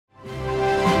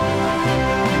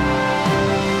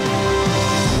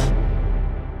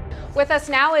With us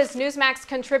now is Newsmax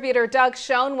contributor Doug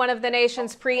Schoen, one of the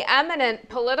nation's preeminent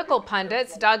political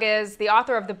pundits. Doug is the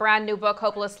author of the brand new book,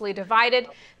 Hopelessly Divided,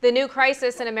 The New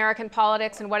Crisis in American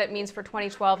Politics and What It Means for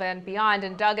 2012 and Beyond.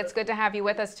 And Doug, it's good to have you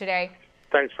with us today.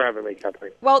 Thanks for having me,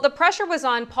 Kathleen. Well, the pressure was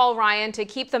on Paul Ryan to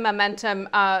keep the momentum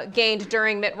gained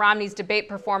during Mitt Romney's debate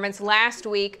performance last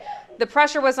week. The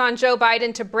pressure was on Joe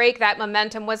Biden to break that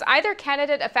momentum. Was either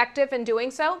candidate effective in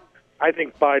doing so? I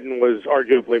think Biden was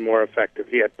arguably more effective.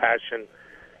 He had passion.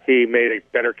 He made a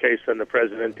better case than the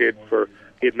president did for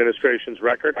the administration's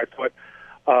record. I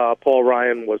thought Paul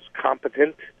Ryan was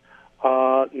competent,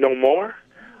 no more,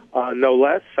 no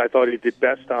less. I thought he did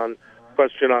best on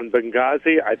question on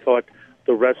Benghazi. I thought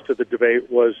the rest of the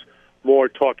debate was more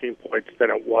talking points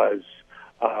than it was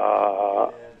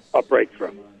a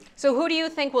breakthrough. So who do you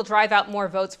think will drive out more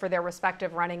votes for their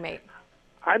respective running mate?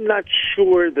 I'm not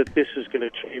sure that this is going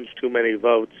to change too many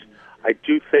votes. I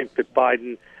do think that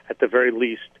Biden, at the very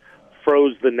least,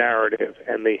 froze the narrative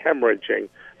and the hemorrhaging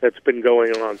that's been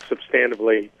going on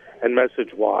substantively and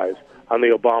message-wise on the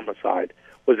Obama side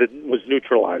was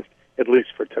neutralized, at least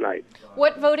for tonight.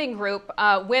 What voting group,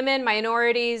 women,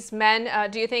 minorities,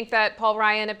 men, do you think that Paul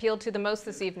Ryan appealed to the most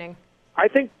this evening? I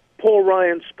think Paul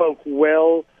Ryan spoke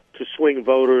well to swing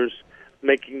voters,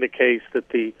 making the case that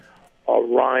the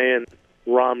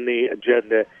Ryan-Romney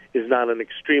agenda is not an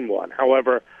extreme one.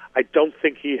 However, I don't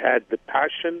think he had the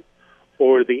passion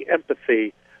or the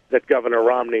empathy that Governor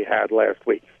Romney had last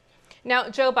week. Now,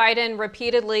 Joe Biden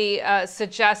repeatedly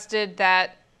suggested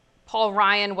that Paul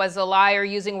Ryan was a liar,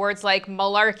 using words like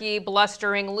malarkey,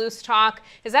 blustering, loose talk.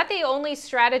 Is that the only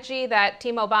strategy that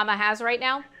Team Obama has right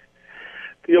now?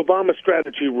 The Obama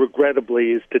strategy,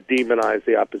 regrettably, is to demonize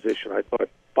the opposition. I thought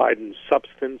Biden's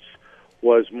substance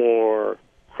was more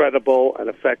credible and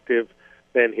effective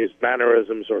than his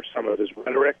mannerisms or some of his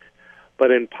rhetoric.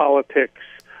 But in politics,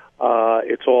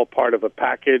 it's all part of a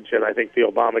package, and I think the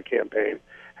Obama campaign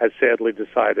has sadly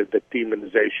decided that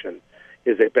demonization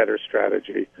is a better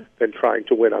strategy than trying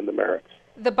to win on the merits.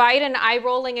 The Biden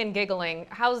eye-rolling and giggling,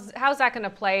 how's that going to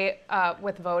play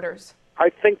with voters? I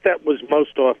think that was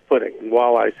most off-putting. And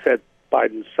while I said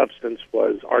Biden's substance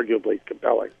was arguably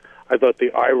compelling, I thought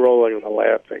the eye-rolling and the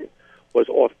laughing was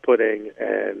off-putting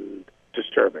and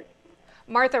disturbing.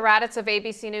 Martha Raddatz of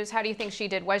ABC News, how do you think she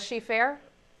did? Was she fair?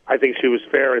 I think she was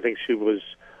fair. I think she was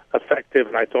effective,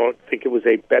 and I think it was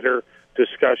a better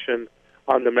discussion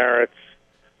on the merits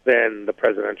than the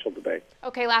presidential debate.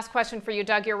 Okay, last question for you,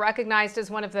 Doug. You're recognized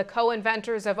as one of the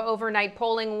co-inventors of overnight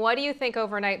polling. What do you think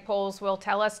overnight polls will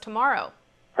tell us tomorrow?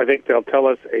 I think they'll tell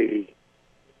us a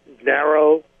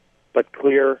narrow but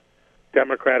clear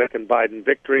Democratic and Biden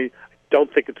victory. I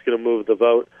don't think it's going to move the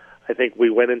vote. I think we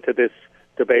went into this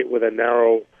debate with a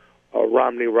narrow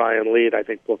Romney-Ryan lead. I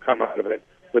think we'll come out of it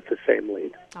with the same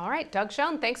lead. All right, Doug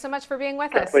Schoen, thanks so much for being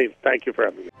with us. Kathleen, thank you for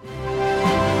having me.